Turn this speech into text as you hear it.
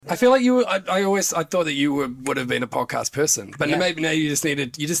I feel like you were. I thought that you would have been a podcast person, but maybe now you just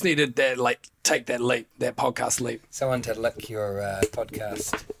needed that, like, take that leap, that podcast leap. Someone to lick your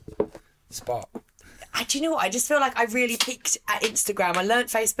podcast spot. Do you know what? I just feel like I really peaked at Instagram. I learnt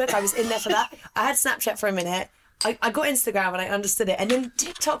Facebook. I was in there for that. I had Snapchat for a minute. I got Instagram and I understood it. And then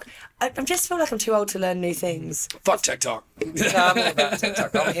TikTok, I just feel like I'm too old to learn new things. Fuck TikTok. No, I'm all about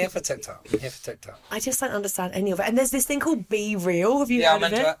TikTok. I'm here for TikTok. I just don't understand any of it. And there's this thing called Be Real. Have you heard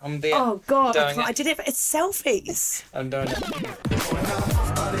of it? Yeah, I'm into it. I'm there. Oh, God. I did it. It's selfies. I'm doing it.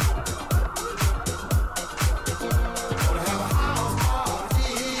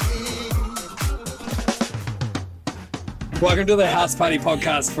 Welcome to the House Party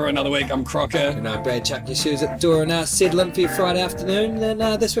Podcast for another week. I'm Crocker. And I'm Brad. Chuck your shoes at the door and settle in for your Friday afternoon.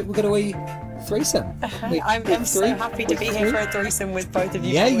 And this week we've got a wee threesome. I'm so happy to be here for a threesome with both of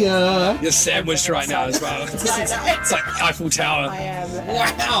you. Yeah. You're sandwiched right now as well. It's like Eiffel Tower. I am.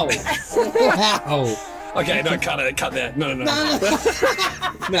 Wow. Wow. Okay, no, cut that. No.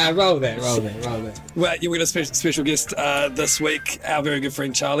 No, roll that. Well, we've got a special guest this week, our very good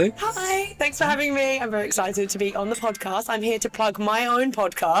friend Charlie. Hi, thanks for having me. I'm very excited to be on the podcast. I'm here to plug my own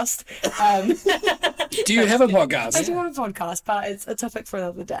podcast. Do you have a podcast? I do have a podcast, but it's a topic for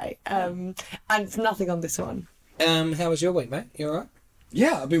another day. And nothing on this one. How was your week, mate? You alright?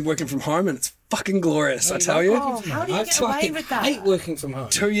 Yeah, I've been working from home and it's fucking glorious, I tell you. Oh, how do you get away with that? I hate working from home.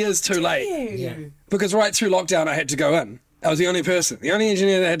 2 years too late. Yeah. Because right through lockdown I had to go in. I was the only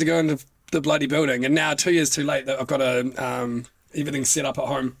engineer that had to go into the bloody building, and now 2 years too late that I've got everything set up at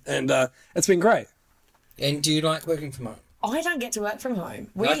home, and it's been great. And do you like working from home? I don't get to work from home.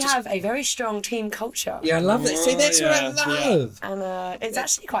 We have a very strong team culture. Yeah, I love that. See, that's what I love. And it's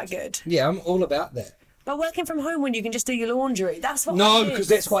actually quite good. Yeah, I'm all about that. But working from home when you can just do your laundry, that's what No, because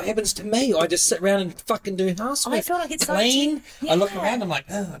that's what happens to me. I just sit around and fucking do housework. I feel like it's clean. Yeah. I look around, I'm like,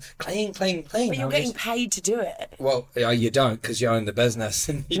 oh, clean. But you're getting paid to do it. Well, you don't, because you own the business.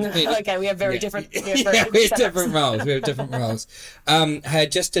 Okay, we have very different. We have different roles. I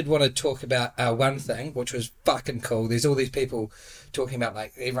just did want to talk about one thing, which was fucking cool. There's all these people talking about,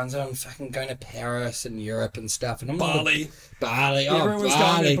 like, everyone's on fucking going to Paris and Europe and stuff, and I'm Bali. Everyone's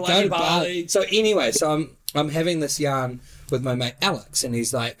Bali. Go to Bali. So anyway, I'm having this yarn with my mate Alex, and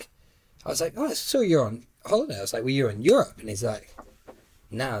he's like, I was like, oh, so you're on holiday? I was like, well, you're in Europe, and he's like,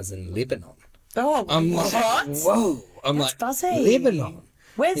 no, I was in Lebanon. Oh, I'm what? Like, whoa. I'm That's like, buzzy. Lebanon.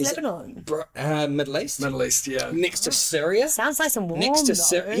 Where's He's Lebanon? Middle East. Middle East, yeah. Next to Syria. Sounds nice and warm, Next to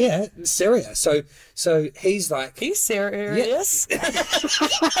Syria. Yeah, Syria. So he's like... He's serious? Yeah.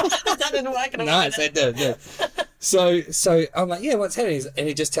 That didn't work. Nice, that did, yeah. So I'm like, yeah, what's happening? And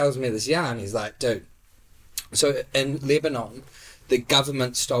he just tells me this yarn. He's like, dude, so in Lebanon, the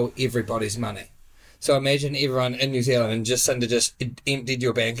government stole everybody's money. So imagine everyone in New Zealand just emptied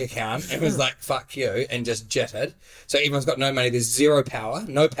your bank account and was like, fuck you, and just jittered. So everyone's got no money. There's zero power,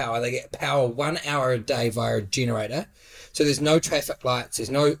 no power. They get power 1 hour a day via a generator. So there's no traffic lights.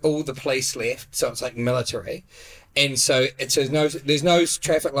 There's all the police left. So it's like military. And so there's no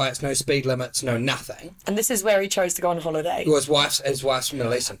traffic lights, no speed limits, no nothing. And this is where he chose to go on holiday. His wife's from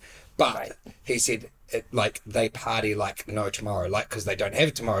Middle Eastern. But he said, they party like no tomorrow, like, because they don't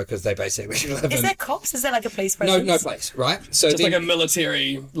have tomorrow, because they basically live Is there cops? Is there like a police presence? No place, right? So just like a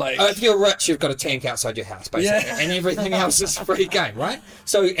military, like... if you're rich, you've got a tank outside your house, basically, and everything else is free game, right?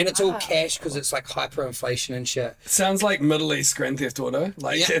 So, and it's all cash, because it's like hyperinflation and shit. Sounds like Middle East Grand Theft Auto.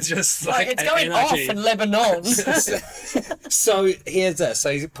 Like, it's just like it's going off in Lebanon. So here's this.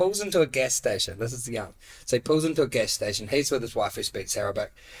 So he pulls into a gas station. This is the young. So he pulls into a gas station. He's with his wife who speaks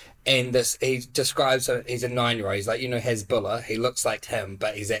Arabic. And he describes he's a 9-year-old. He's like, Hezbollah. He looks like him,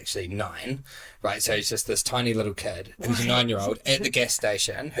 but he's actually 9, right? So he's just this tiny little kid who's a 9-year-old at the gas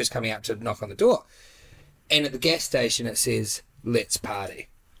station who's coming out to knock on the door. And at the gas station, it says, let's party.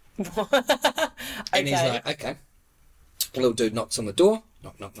 And he's like, okay. The little dude knocks on the door.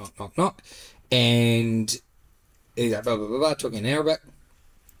 Knock. And he's like, blah, blah, blah, blah, talking in Arabic.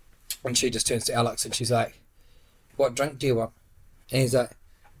 And she just turns to Alex and she's like, what drink do you want? And he's like,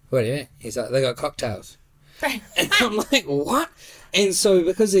 what do you mean? He's like, they got cocktails. And I'm like, what? And so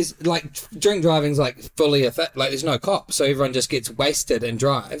because there's like drink driving's like fully like there's no cops, so everyone just gets wasted and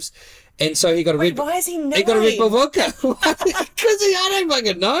drives. And so he got a Red Bull. Why is he 9? He got a Red Bull vodka. Because I don't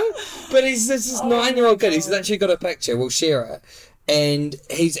fucking know. But he's this 9-year-old kid. He's actually got a picture. We'll share it. And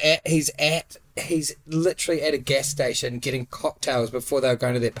he's literally at a gas station getting cocktails before they were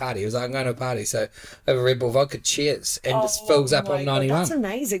going to their party. He was like, I'm going to a party, so I have a Red Bull vodka, cheers, and just fills up on 91. That's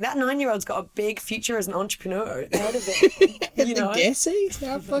amazing. That 9-year-old's got a big future as an entrepreneur ahead of it. The gassy?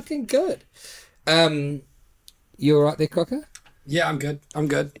 How fucking good. You all right there, Crocker? Yeah, I'm good.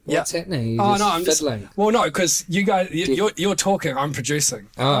 What's happening? Oh no, I'm fiddling. Well, no, because you guys, you're talking. I'm producing.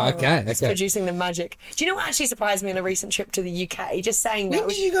 Oh, okay. Producing the magic. Do you know what actually surprised me on a recent trip to the UK? Just saying that. When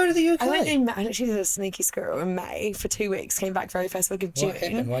did you go to the UK? I went in. I actually did a sneaky squirrel in May for 2 weeks. Came back very first week of June. What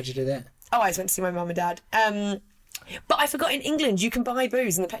happened? Why'd you do that? Oh, I just went to see my mum and dad. But I forgot in England you can buy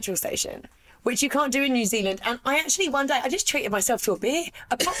booze in the petrol station, which you can't do in New Zealand. And I actually one day I just treated myself to a beer.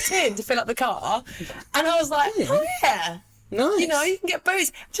 I popped in to fill up the car, and I was like, oh yeah. Nice. You know, you can get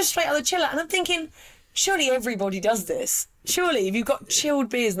booze just straight out of the chiller. And I'm thinking, surely everybody does this. Surely, if you've got chilled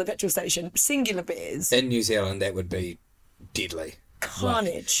beers in the petrol station, singular beers. In New Zealand, that would be deadly.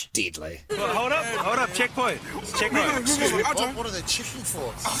 Carnage. Like, deadly. Well, hold up, checkpoint. Excuse me, What are they checking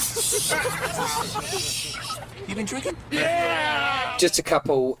for? You been drinking? Just a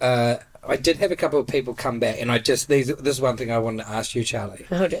couple. I did have a couple of people come back, and this is one thing I wanted to ask you, Charlie.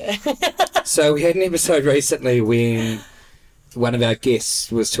 Oh dear. So we had an episode recently when one of our guests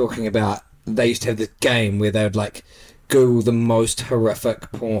was talking about they used to have this game where they would like Google the most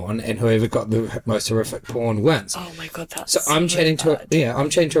horrific porn, and whoever got the most horrific porn wins. Oh my god, that's So I'm chatting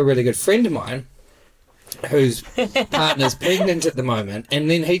to a really good friend of mine whose partner's pregnant at the moment, and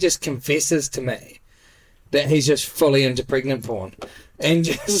then he just confesses to me that he's just fully into pregnant porn. And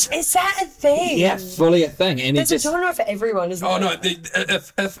just, Is that a thing? yeah, fully a thing. And There's a genre for everyone, isn't Oh there? no,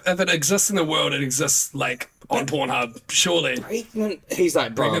 if it exists in the world, it exists like on Pornhub. Surely. he's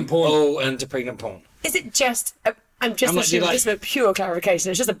like, bro, Pregnant I'm porn. all into pregnant porn. Is it just... I'm just How much do you assuming, like- just for pure clarification,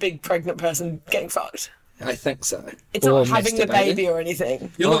 it's just a big pregnant person getting fucked. I think so. It's Or not having the masturbating. baby or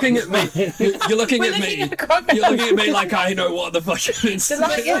anything. You're looking at me. You're looking We're at me. looking at the crocodile. You're looking at me like I know what the fuck it is. The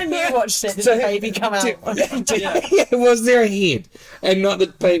last time you watched it, did the baby come out? Yeah, was there a head and not the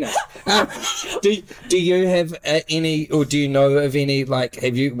penis? Do you have any, or do you know of any, like,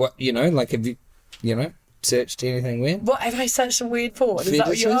 have you searched anything weird? What, have I searched some weird porn? Is that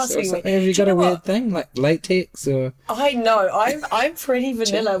what you're Fetishes or asking me? something? Have you Do got a know weird what? thing, like latex or... I know. I'm pretty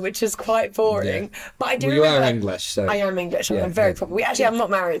vanilla, which is quite boring. Yeah. But I do Well, you remember... are English, so... I am English. I'm very proper. I'm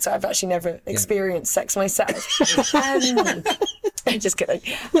not married, so I've actually never experienced sex myself. Just kidding.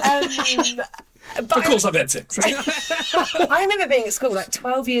 But Of course I've had sex. I remember being at school, like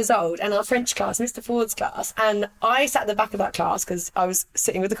 12 years old, and our French class, Mr. Ford's class, and I sat at the back of that class because I was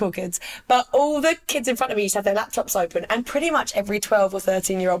sitting with the cool kids, but all the kids in front of me used to have their laptops open, and pretty much every 12 or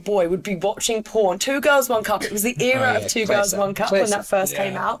 13-year-old boy would be watching porn. 2 Girls, 1 Cup. It was the era of 2 Girls, classic. 1 Cup when that first Yeah.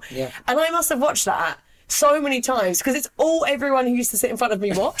 came out. Yeah. And I must have watched that so many times because it's all everyone who used to sit in front of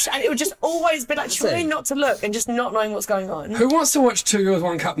me watched, and it would just always be like trying not to look and just not knowing what's going on. Who wants to watch 2 Girls,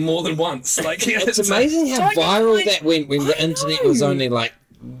 1 Cup more than once? Like, yeah, It's amazing how Don't you viral find- that went when the internet was only, like,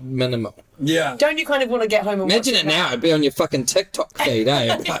 minimal. Yeah. Don't you kind of want to get home and Imagine watch it now, it'd be on your fucking TikTok feed,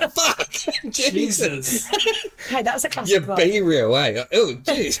 eh? Like, fuck! Jesus. Hey, that's a classic. Your one. be real, eh? Oh,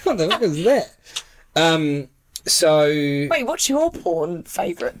 jeez, what the fuck is that? So... Wait, what's your porn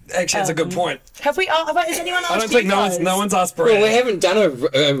favourite? Actually, it's a good point. Have we? Has anyone asked I don't you think guys? no one's asked Well, we Brad. haven't done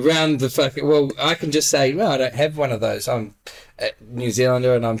a round the fucking... Well, I can just say, well, I don't have one of those. I'm a New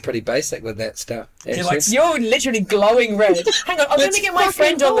Zealander and I'm pretty basic with that stuff. He likes- You're literally glowing red. Hang on, I'm going It's to get my fucking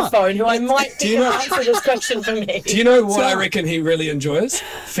friend on the hot. phone who I might Do you think know- will answer this question for me. Do you know what I reckon he really enjoys?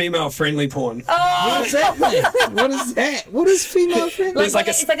 Female-friendly porn. What's that, mate? What is that? What is female friendly? There's like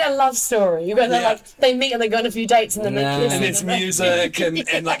a- it's like a love story. You go there, Yeah. like they meet and they go on a few dates and then No. they kiss. And it's music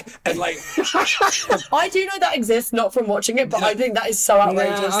and like I do know that exists, not from watching it, but I think that is so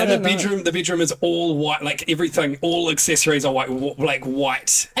outrageous. I and the don't know. bedroom is all white, like everything, all accessories are white, like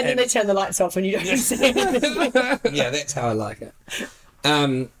white. and then they turn the lights off and you don't see anything. Yeah, that's how I like it.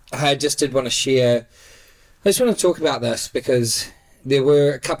 I just did want to share... I just want to talk about this because there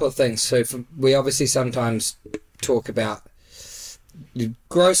were a couple of things. So we obviously sometimes talk about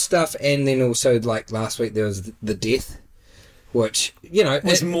gross stuff, and then also, like last week, there was the death, which, you know... It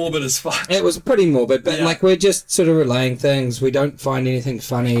was morbid as fuck. It was pretty morbid, but Yeah. like we're just sort of relaying things. We don't find anything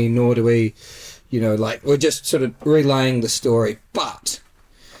funny, nor do we, you know, like we're just sort of relaying the story. But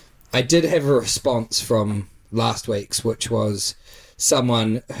I did have a response from last week's, which was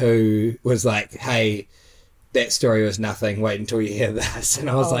someone who was like, "Hey, that story was nothing. Wait until you hear this." And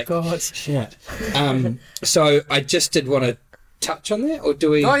I was like, God. "Shit." So I just did want to touch on that, or do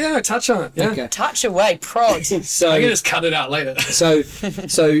we? Oh yeah, touch on it. Yeah. Okay. Touch away, prod. So I can just cut it out later. So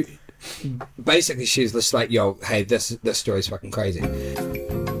basically, she's just like, "Yo, hey, this story's fucking crazy."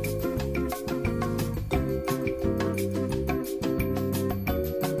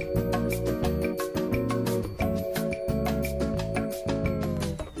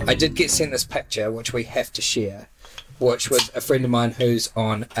 I did get sent this picture, which we have to share, which was a friend of mine who's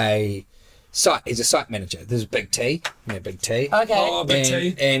on a site. He's a site manager. There's Big T. You know Big T. Okay. Oh, Big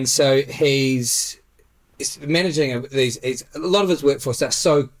T. And so he's managing these. A lot of his workforce are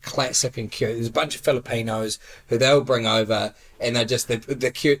so classic and cute. There's a bunch of Filipinos who they'll bring over, and they're just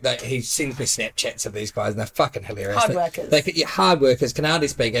they're cute. He sends me Snapchats of these guys, and they're fucking hilarious. Hard workers. They're hard workers. Can hardly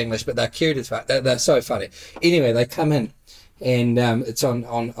speak English, but they're cute as fuck. They're so funny. Anyway, they come in, and it's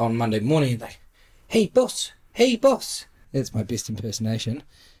on Monday morning. And hey boss. That's my best impersonation.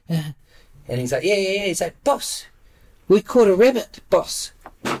 And he's like, yeah. He's like, boss, we caught a rabbit, boss.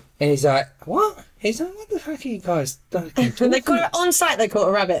 And he's like, what? He's like, what the fuck are you guys talking They caught it on site. They caught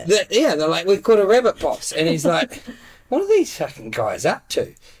a rabbit. they're like, we caught a rabbit, boss. And he's like, what are these fucking guys up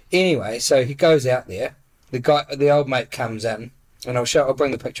to? Anyway, so he goes out there. The old mate comes in, and I'll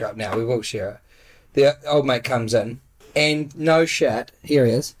bring the picture up now. We will share it. The old mate comes in, and no shit, here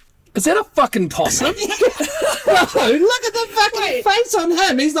he is. Is that a fucking possum? Bro, look at the fucking face on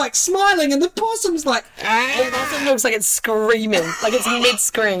him. He's like smiling, and the possum's like, The possum looks like it's screaming, like it's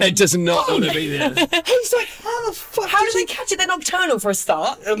mid-scream. It does not want to be there. he's like, how the fuck? How did they catch it? They're nocturnal for a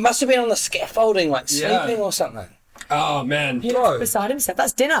start. It must have been on the scaffolding, like Yeah. sleeping or something. Oh, man. He looks beside himself.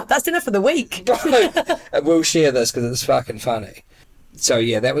 That's dinner. That's dinner for the week. Bro, we'll share this because it's fucking funny. So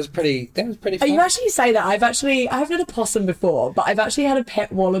yeah, that was pretty fun. You actually say that. I haven't had a possum before, but I've actually had a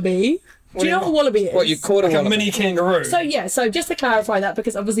pet wallaby. Do you know what a wallaby is? What, you caught Like a wallaby? mini kangaroo. So just to clarify that,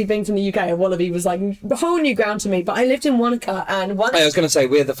 because obviously being from the UK, a wallaby was like a whole new ground to me. But I lived in Wanaka, and one. Hey, I was going to say,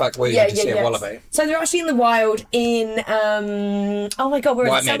 where the fuck were you to see a wallaby? So they're actually in the wild in oh my god, where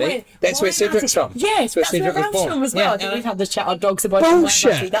White is it? Maddie? That's where Cedric's from. Yes, That's where that's where Cedric was Ralph's born. from as well. Yeah, I think yeah. we've had this chat. Our dogs are both Bullshit.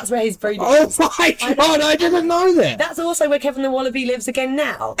 from White Maddie. That's where he's breeding. Oh my god, I didn't know that. That's also where Kevin the Wallaby lives again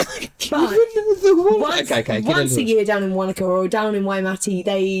now. But once, Okay, once a year down in Wanaka or down in Waimati,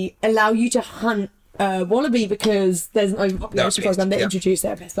 they allow you to hunt wallaby because there's an overpopulation program they introduced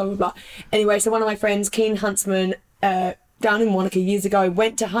there, blah blah blah. Anyway, so one of my friends, keen huntsman, down in Wanaka years ago,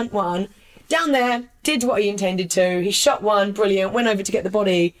 went to hunt one down there, did what he intended to. He shot one, brilliant, went over to get the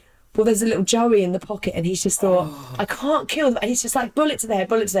body. Well, there's a little Joey in the pocket, and he's just thought, I can't kill them. And he's just like, bullets are there,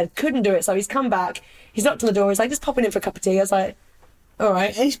 couldn't do it. So he's come back, he's knocked on the door, he's like, just popping in for a cup of tea. I was like, all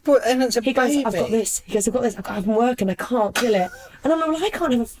right. And it's a He goes, baby. I've got this. He goes, I've got this. I'm working. I can't kill it. And I'm like, well, I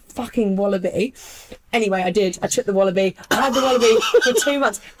can't have a fucking wallaby. Anyway, I did. I took the wallaby. I had the wallaby for 2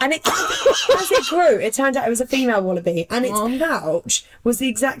 months. And as it grew, it turned out it was a female wallaby. And its pouch was the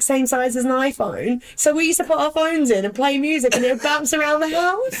exact same size as an iPhone. So we used to put our phones in and play music, and it would bounce around the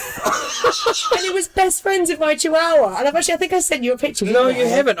house. And it was best friends with my chihuahua. And I think I sent you a picture. No, didn't you I?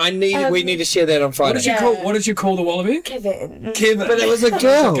 haven't. We need to share that on Friday. What did you call the wallaby? Kevin. Kevin. But it was a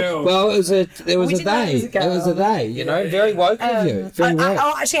girl. girl. Well, it was a didn't know it was a girl. It was a they. You know, very woke of you. Very woke.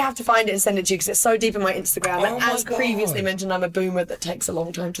 I'll actually have to find it and send it to you because it's so deep in my Instagram. Oh and my as God. previously mentioned, I'm a boomer that takes a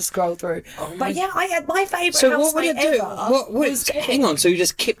long time to scroll through. Oh But yeah, I had my favourite So what would housemate it do? ever. was Hang on. So you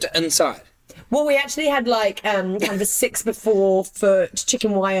just kept it inside? Well, we actually had like kind of a 6x4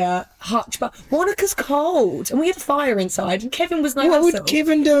 chicken wire hutch, but Wanaka's cold, and we had a fire inside, and Kevin was no What hassle. would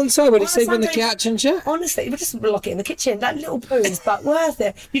Kevin do inside? Would he On a sleep on the Sunday- couch and shit? Honestly, we'd just lock it in the kitchen, like little poos, but worth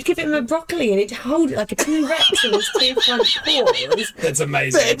it. You'd give him a broccoli, and he'd hold it like a T-Rex in his two front paws. That's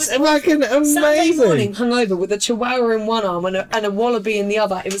amazing. It's fucking Saturday morning, amazing. hungover with a chihuahua in one arm and a wallaby in the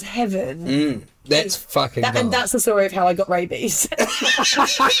other. It was heaven. That's fucking And gold. that's the story of how I got rabies.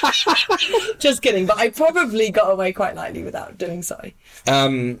 Just kidding, but I probably got away quite lightly without doing so.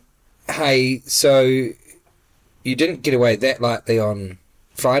 Hey, so you didn't get away that lightly on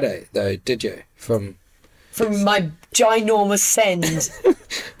Friday, though, did you? From my ginormous send.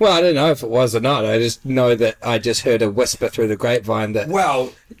 well, I don't know if it was or not. I just know that I just heard a whisper through the grapevine that.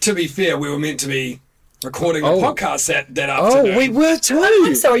 Well, to be fair, we were meant to be recording a podcast that Oh, afternoon. we were too.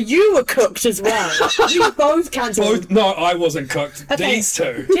 I'm sorry, you were cooked as well. You both cancelled. No, I wasn't cooked. Okay, These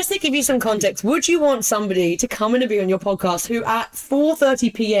two. Just to give you some context, would you want somebody to come in and be on your podcast who at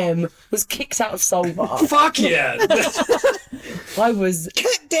 4:30 p.m. was kicked out of Soul Bar? Fuck yeah. I was...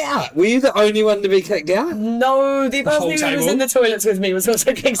 Kicked out. Were you the only one to be kicked out? No, the person whole who was table? in the toilets with me was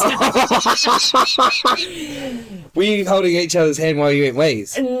also kicked out. Were you holding each other's hand while you went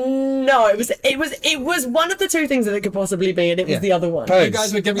ways? No, it was one of the two things that it could possibly be, and it was the other one. You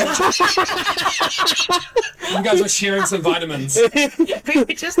guys were giving. You guys were sharing some vitamins. We were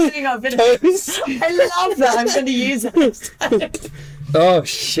just doing our bit of... I love that. I'm going to use it. Oh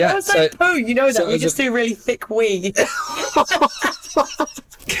shit! I was like, poo, you know that. so it We was just do really thick wee.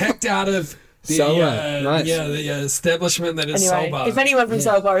 Kicked out of the, Soul Bar, nice. the establishment that is Anyway, Soul Bar. if anyone from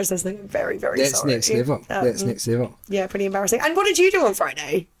Soul Bar is listening, I'm very, very That's sorry. next level. That's next level. Yeah, pretty embarrassing. And what did you do on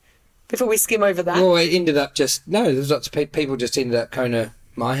Friday? Before we skim over that. Well, I ended up just there was lots of people just ended up coming to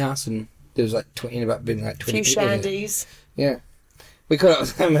my house and There was like 20, about being like 20 A few people there. shandies. Yeah. We caught up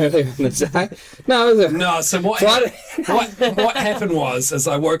with him earlier in the day. No, it was No, so what happened was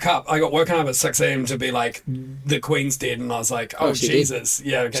I got woken up at 6 a.m. to be like, the Queen's dead, and I was like, oh she Jesus. did.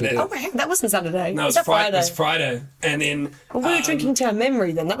 Yeah, okay. Oh, wait, that wasn't Saturday. No, it was that Friday. It was Friday. And then Well, we were drinking to our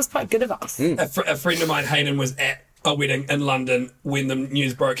memory then. That was quite good of us. a friend of mine, Hayden, was at a wedding in London when the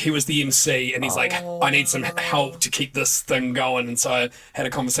news broke. He was the MC, and he's like, I need some help to keep this thing going. And so I had a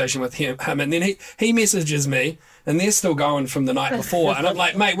conversation with him, and then he messages me, and they're still going from the night before. And I'm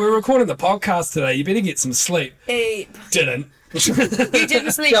like, mate, we're recording the podcast today. You better get some sleep. Didn't. You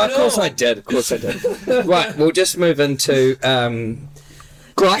didn't sleep Yeah, at of course all. I did. Of course I did. Right, we'll just move into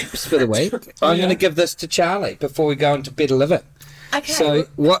gripes for the week. I'm going to give this to Charlie before we go into better living. Okay. So,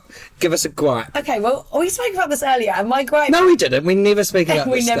 give us a gripe. Okay, well, we spoke about this earlier, and my gripe... No, we didn't. We never speak about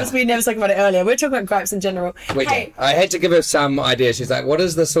we this never stuff. spoke about it earlier. We're talking about gripes in general. We did. I had to give her some idea. She's like, what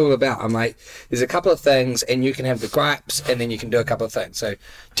is this all about? I'm like, there's a couple of things, and you can have the gripes, and then you can do a couple of things. So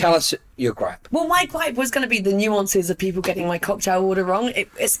tell us your gripe. Well, my gripe was going to be the nuances of people getting my cocktail order wrong,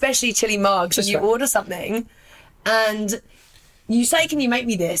 especially chili mugs. When you order something, and you say, can you make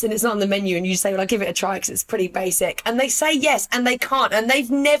me this? And it's not on the menu, and you say, well, I'll give it a try because it's pretty basic. And they say yes, and they can't, and they've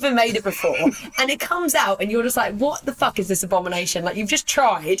never made it before. And it comes out, and you're just like, what the fuck is this abomination? Like, you've just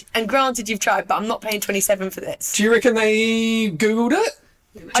tried, and granted you've tried, but I'm not paying $27 for this. Do you reckon they Googled it?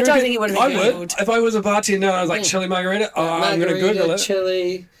 I don't think it would have been I would. Googled. If I was a bartender and I was like, chili margarita, I'm going to Google it.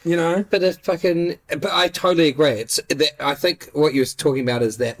 Chili. You know? But it's fucking... But I totally agree. It's that, I think what you're talking about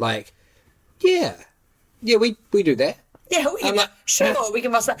is that, like, yeah, we do that. Yeah, we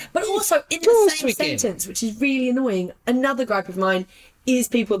can bust that. But also, in the course same we can. sentence, which is really annoying, another gripe of mine is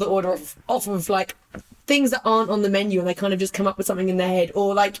people that order off of, like, things that aren't on the menu, and they kind of just come up with something in their head,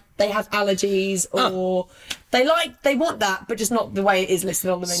 or, like, they have allergies, or they want that, but just not the way it is listed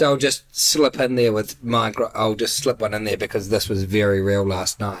on the menu. So I'll just slip in there with I'll just slip one in there because this was very real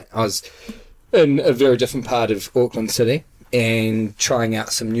last night. I was in a very different part of Auckland City and trying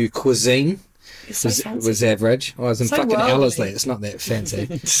out some new cuisine. It's so fancy. Was average. I was in So fucking worldly. Ellerslie. It's not that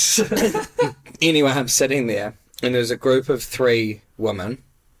fancy. Anyway, I'm sitting there, and there's a group of 3 women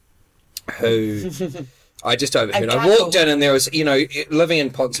who I just overheard. I walked in, and there was, living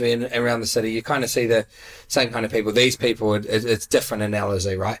in Ponsonby and around the city, you kind of see the same kind of people. These people, it's different in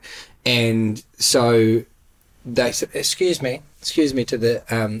Ellerslie, right? And so they said, "Excuse me," to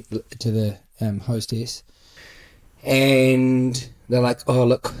the hostess, and they're like, "Oh,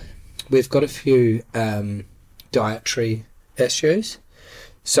 look, we've got a few dietary issues.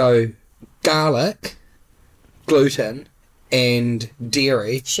 So garlic, gluten, and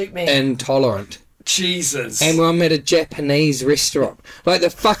dairy Shoot me. intolerant." Jesus. And I'm at a Japanese restaurant. Like, the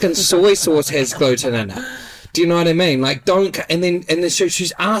fucking soy sauce has gluten in it. Do you know what I mean? Like, and then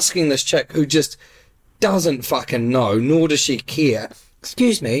she's asking this chick who just doesn't fucking know, nor does she care.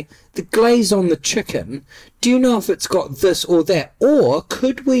 "Excuse me, the glaze on the chicken, do you know if it's got this or that? Or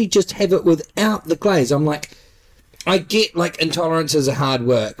could we just have it without the glaze?" I'm like, I get, like, intolerance is a hard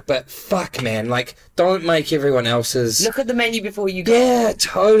work, but fuck, man, like, don't make everyone else's... Look at the menu before you go. Yeah,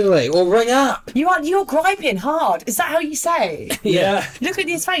 totally. Or ring up. You're griping hard. Is that how you say? Yeah. Look at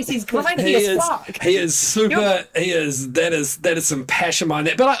his face. He's griping He as is. fuck. He is super. He is. That is some passion behind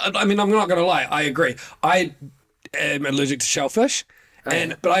that. But I mean, I'm not going to lie. I agree. I am allergic to shellfish,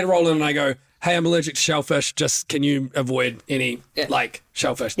 but I roll in and I go, "Hey, I'm allergic to shellfish. Just can you avoid any like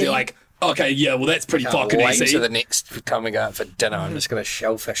shellfish?" They're like, "Okay, yeah. Well, that's pretty fucking Wait easy." till the next time we go out for dinner. I'm just going to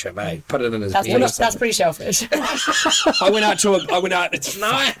shellfish it, mate. Put it in his That's beer. pretty shellfish. I went out to It's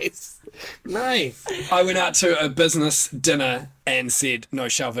Nice. Nice. I went out to a business dinner and said, "No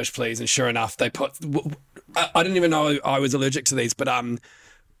shellfish, please." And sure enough, they put. I didn't even know I was allergic to these, but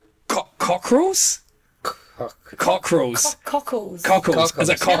cockerels. Cockles. Cockles. Cockles. Is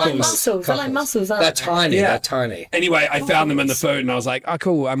it They're like cockles? mussels. They're like mussels, aren't They're they? tiny. Yeah. They're tiny. Anyway, I found them in the food and I was like, "Oh,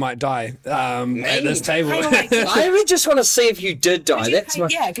 cool, I might die at this table." Hang on, wait. I really just want to see if you did die.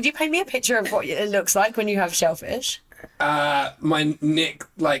 Could you paint me a picture of what it looks like when you have shellfish? My neck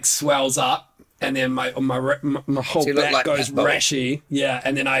like swells up and then my whole you look back like goes Pitbull. rashy. Yeah,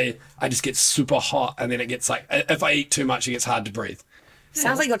 and then I just get super hot and then it gets like, if I eat too much, it gets hard to breathe.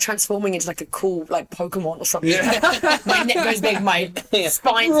 Sounds like you're transforming into like a cool like Pokemon or something. Yeah. My neck goes big, my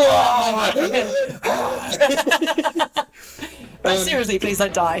spine. But seriously, please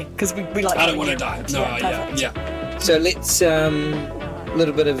don't die because we like. I don't want to die. No, perfect. yeah. So let's a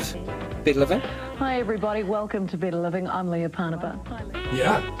little bit of better living. Hi everybody, welcome to Better Living. I'm Leah Parnaba.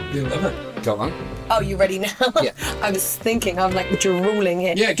 Yeah, you love it. Go on. Oh, you ready now? Yeah. I was thinking, I'm like drooling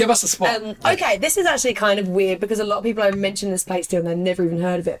here. Yeah, give us a spot. Okay, this is actually kind of weird because a lot of people have mentioned this place too and they've never even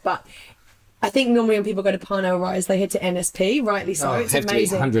heard of it. But I think normally when people go to Parnell Rise, they head to NSP, rightly so. It's have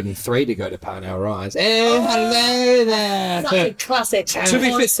amazing. to be 103 to go to Parnell Rise. Hello there. Such a classic. To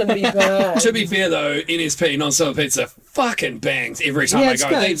be fair though, NSP non-stop pizza fucking bangs every time I go.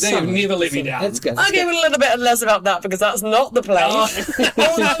 They've never let me down. It's good. I'll give a little bit less about that because that's not the place.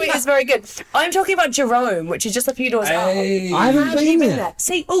 Although it is very good. I'm talking about Jerome, which is just a few doors out. I haven't been there.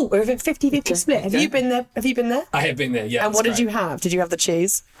 See, we're a 50-50 split. Have you been there? Have you been there? I have been there, yeah. And what did you have? Did you have the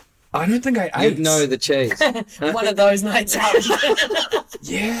cheese? I don't think I ate. No, the cheese. One of those nights out.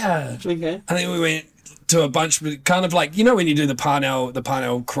 Yeah. Okay. I think we went to a bunch, kind of like, you know when you do the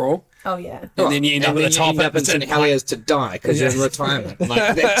Parnell crawl? Oh, yeah. And then you end up at the top. You end up in St. Heliers to die because you're in retirement.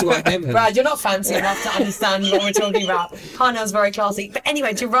 Like, that's what happens. Brad, you're not fancy enough to understand what we're talking about. Parnell's very classy. But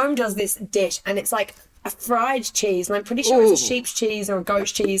anyway, Jerome does this dish and it's like a fried cheese, and I'm pretty sure it's a sheep's cheese or a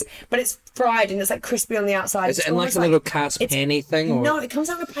goat's cheese, but it's fried and it's like crispy on the outside. Is it in like a little cast panny thing? Or? No, it comes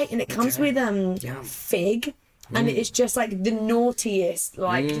out of a plate and it comes with fig. And it's just like the naughtiest.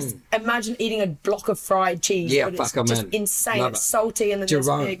 Like, just imagine eating a block of fried cheese. Yeah, but fuck, I'm just in. insane. Love It's it. salty and then there's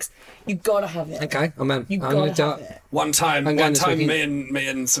Jerome. figs. You gotta have it. Okay, I'm in. You I'm going gotta to have it. One time, this weekend. me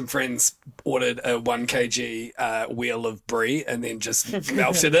and some friends ordered a 1 kg wheel of brie and then just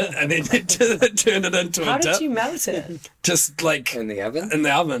melted it and then turned it into How a dip. did you melt it? Just like In the oven? in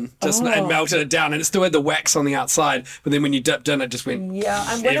the oven, just and melted it down, and it still had the wax on the outside. But then when you dipped in, it just went. Yeah,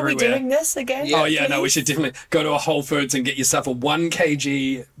 and when are we everywhere. doing this again? Oh yeah, no, we please? should definitely go to a Whole Foods and get yourself a 1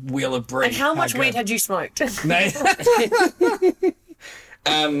 kg wheel of brie. And how much weed good. had you smoked? No.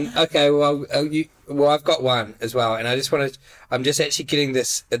 Okay, well, I've got one as well, and I just want to. I'm just actually getting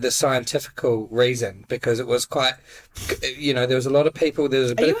the scientifical reason because it was quite, there was a lot of people. There was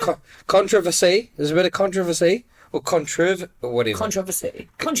a bit of controversy. There's a bit of controversy or or whatever. Controversy.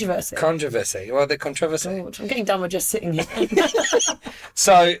 Controversy. Well, the controversy. I'm getting done with just sitting here.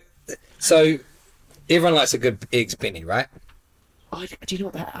 So everyone likes a good eggs penny, right? Oh, do you know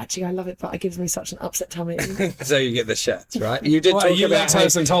what that actually? I love it, but it gives me such an upset tummy. So you get the shits, right? You did Well, talk you about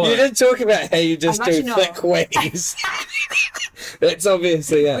lactose intolerant. You did talk about how you just I'm do actually not. thick wheeze. That's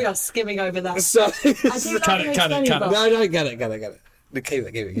obviously We it. are skimming over that. So I do love Cut it, eggs cut it, penny, cut it. but- no, get it. Keep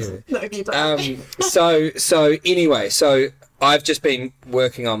it. No, you don't. So anyway, so I've just been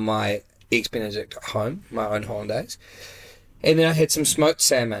working on my eggs Benedict at home, my own hollandaise. And then I had some smoked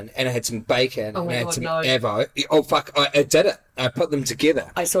salmon, and I had some bacon, Oh and my I had God, some no. avo. Oh fuck! I did it. I put them together.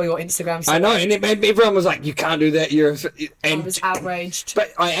 I saw your Instagram story. I know, and everyone was like, "You can't do that." I And was outraged.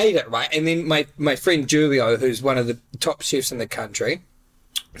 but I ate it, right? And then my friend Julio, who's one of the top chefs in the country,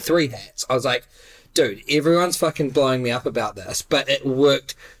 3 hats. I was like, dude, everyone's fucking blowing me up about this, but it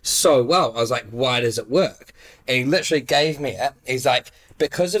worked so well. I was like, why does it work? And he literally gave me it. He's like,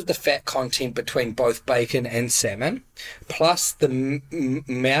 because of the fat content between both bacon and salmon, plus the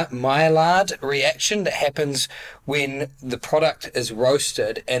Maillard reaction that happens when the product is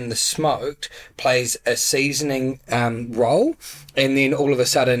roasted and the smoked plays a seasoning role, and then all of a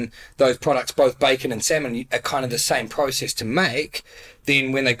sudden those products, both bacon and salmon, are kind of the same process to make.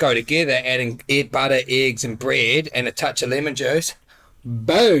 Then when they go together, adding butter, eggs and bread and a touch of lemon juice,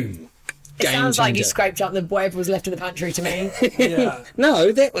 boom. It sounds like you changer. scraped up whatever was left in the pantry to me. Yeah.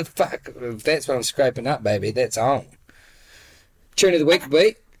 No, that would fuck. That's what I'm scraping up, baby. That's on. Tune of the week,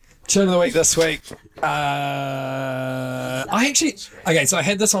 beat. Tune of the week this week. So I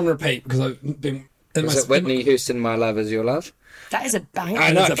had this on repeat because I've been. Was it Whitney Houston, My Love Is Your Love? That is a bang.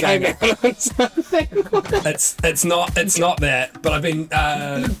 I know, It's a it came banger. out on something. It's not that, but I've been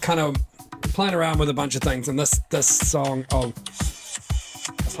kind of playing around with a bunch of things, and this song. Oh,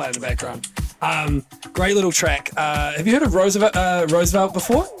 I'll play it in the background. Great little track. Have you heard of Roosevelt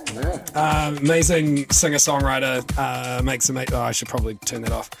before? No. Amazing singer-songwriter. Makes a mate. Oh, I should probably turn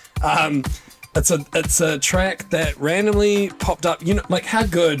that off. It's a track that randomly popped up. You know, like how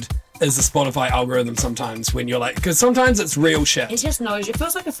good is the Spotify algorithm sometimes when you're like, because sometimes it's real shit. It just knows you. It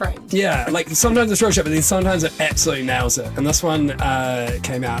feels like a friend. Yeah, like sometimes it's real shit, but then sometimes it absolutely nails it. And this one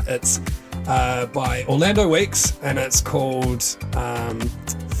came out. It's by Orlando Weeks, and it's called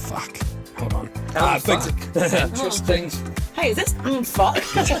fuck. Hold on. Interesting. Hey, is this fuck?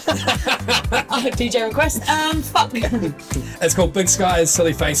 DJ request. Fuck. It's called Big Skies,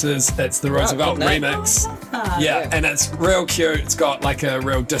 Silly Faces. It's the Roosevelt cool name. remix. Yeah, and it's real cute. It's got like a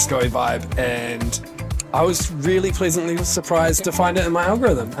real disco vibe, and I was really pleasantly surprised to find it in my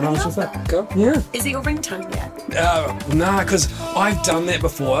algorithm. And I was just like, Cool. yeah. Is it your ringtone yet? Nah, because I've done that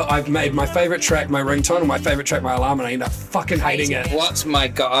before. I've made my favourite track my ringtone, or my favourite track my alarm, and I end up fucking hating it. What's my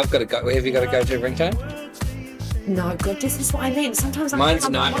go? I've got to go. Have you got to go to ringtone? No, God, this is what I mean. Sometimes I'm Mine's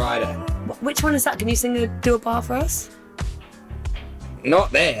like, Night Rider. Which one is that? Can you do a bar for us?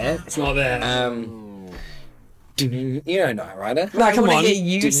 not there. It's not there. You know Knight Rider. No, come wanna on. hear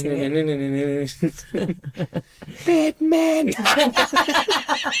you sing it. Batman.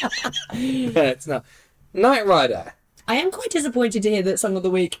 No, it's not. Knight Rider. I am quite disappointed to hear that Song of the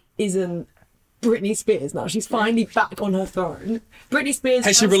Week isn't Britney Spears now. She's finally back on her throne. Britney Spears.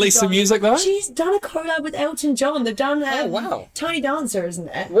 Has she released some music though? She's done a collab with Elton John. They've done wow. Tiny Dancer, isn't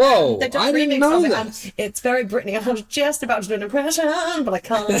it? Whoa, They've done I a didn't remix know of it, that. and it's very Britney. I was just about to do an impression, but I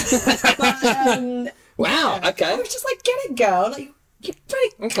can't. Wow, okay. I was just like, get it, girl. Like, you're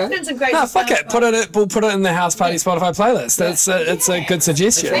pretty doing some great No, stuff. fuck it. We'll put it in the House Party Spotify playlist. It's a good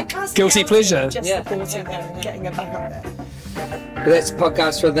suggestion. Guilty pleasure. Just supporting her and getting her back up there. Well, that's the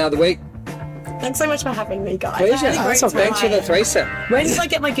podcast for another week. Thanks so much for having me, guys. Pleasure. Really great Thanks for the threesome. When do I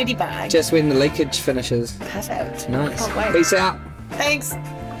get my goodie bag? Just when the leakage finishes. Perfect. Nice. Can't wait. Peace out. Thanks.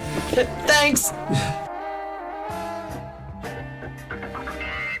 Thanks.